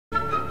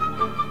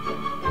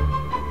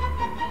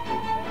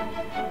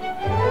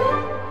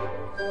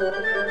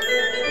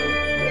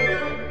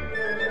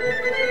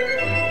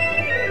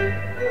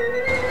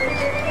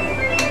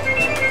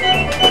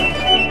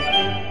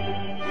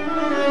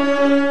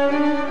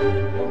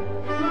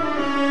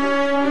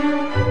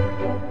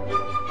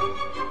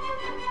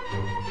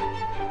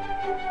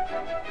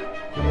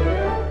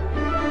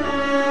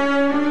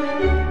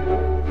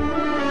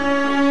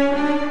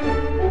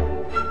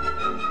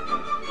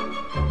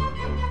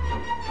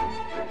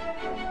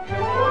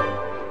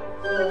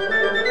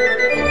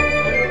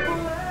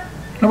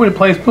Nobody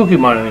plays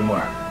Pokemon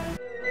anymore.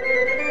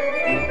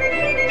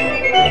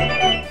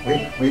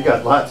 We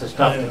got lots of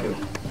stuff to do.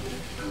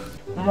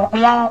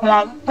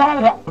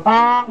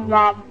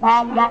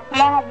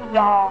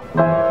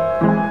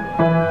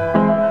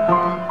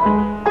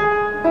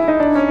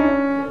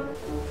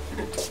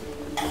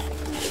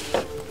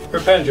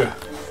 Rapendra,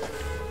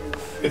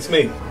 it's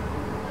me.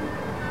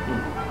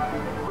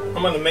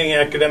 I'm on the main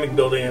academic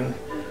building, and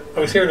I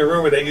was hearing a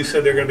rumor that you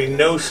said there are going to be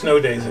no snow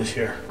days this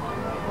year.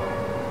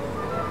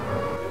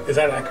 Is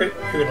that accurate?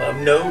 You're going to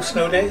have no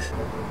snow days?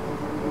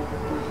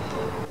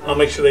 I'll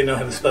make sure they know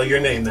how to spell your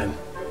name then.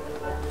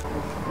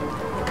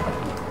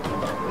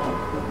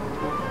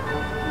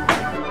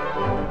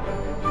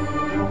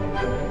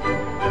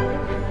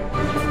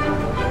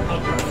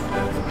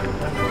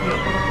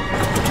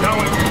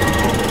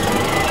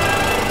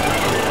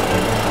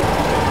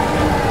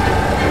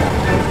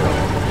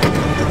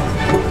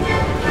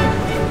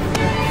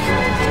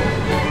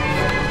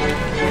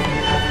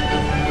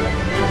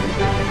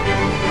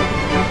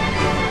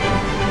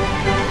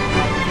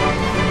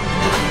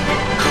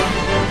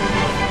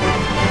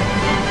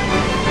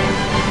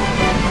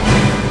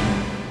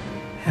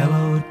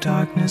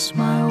 Darkness,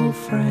 my old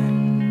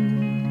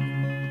friend,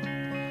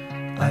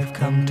 I've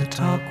come to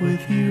talk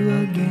with you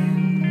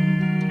again,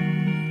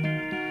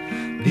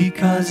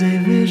 because a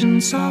vision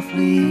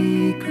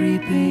softly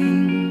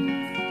creeping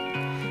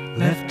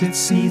left its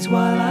seeds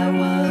while I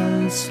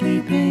was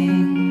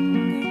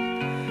sleeping,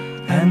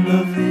 and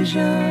the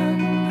vision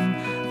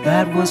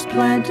that was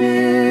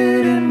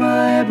planted in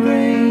my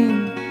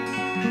brain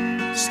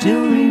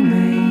still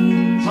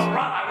remains. Well,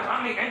 Rod, I was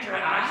on the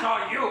internet and I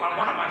saw you on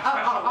one of my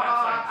special websites.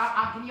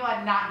 Can you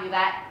not do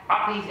that?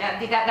 Please, that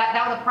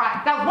was a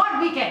practice. That was one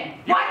weekend.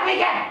 One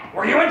weekend!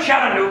 Were you in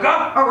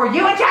Chattanooga? Or were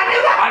you in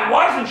Chattanooga? I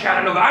was in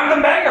Chattanooga. I'm the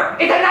mayor.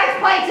 It's a nice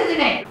place,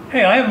 isn't it?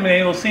 Hey, I haven't been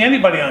able to see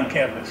anybody on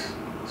campus.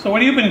 So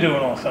what have you been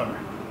doing all summer?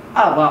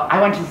 Oh, well,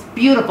 I went to this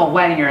beautiful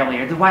wedding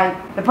earlier. The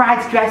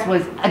bride's dress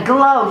was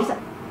aglow, just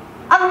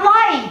a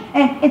light,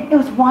 and it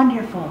was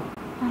wonderful.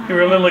 You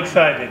were a little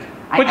excited.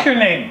 What's your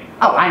name?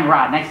 Oh, I'm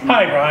Rod. Nice to meet you.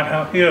 Hi, Rod.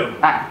 How are you?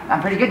 I'm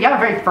pretty good. You have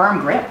a very firm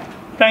grip.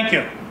 Thank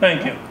you.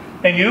 Thank you.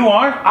 And you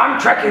are? I'm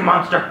Trekkie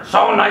Monster.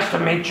 So nice to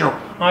meet you.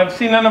 I've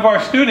seen none of our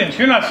students.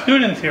 You're not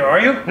students here, are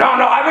you? No,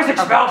 I was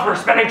expelled for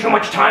spending too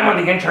much time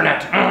on the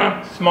internet.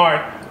 Mm-hmm.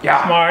 Smart.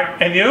 Yeah.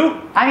 Smart. And you?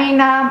 I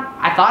mean,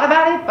 I thought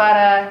about it,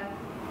 but,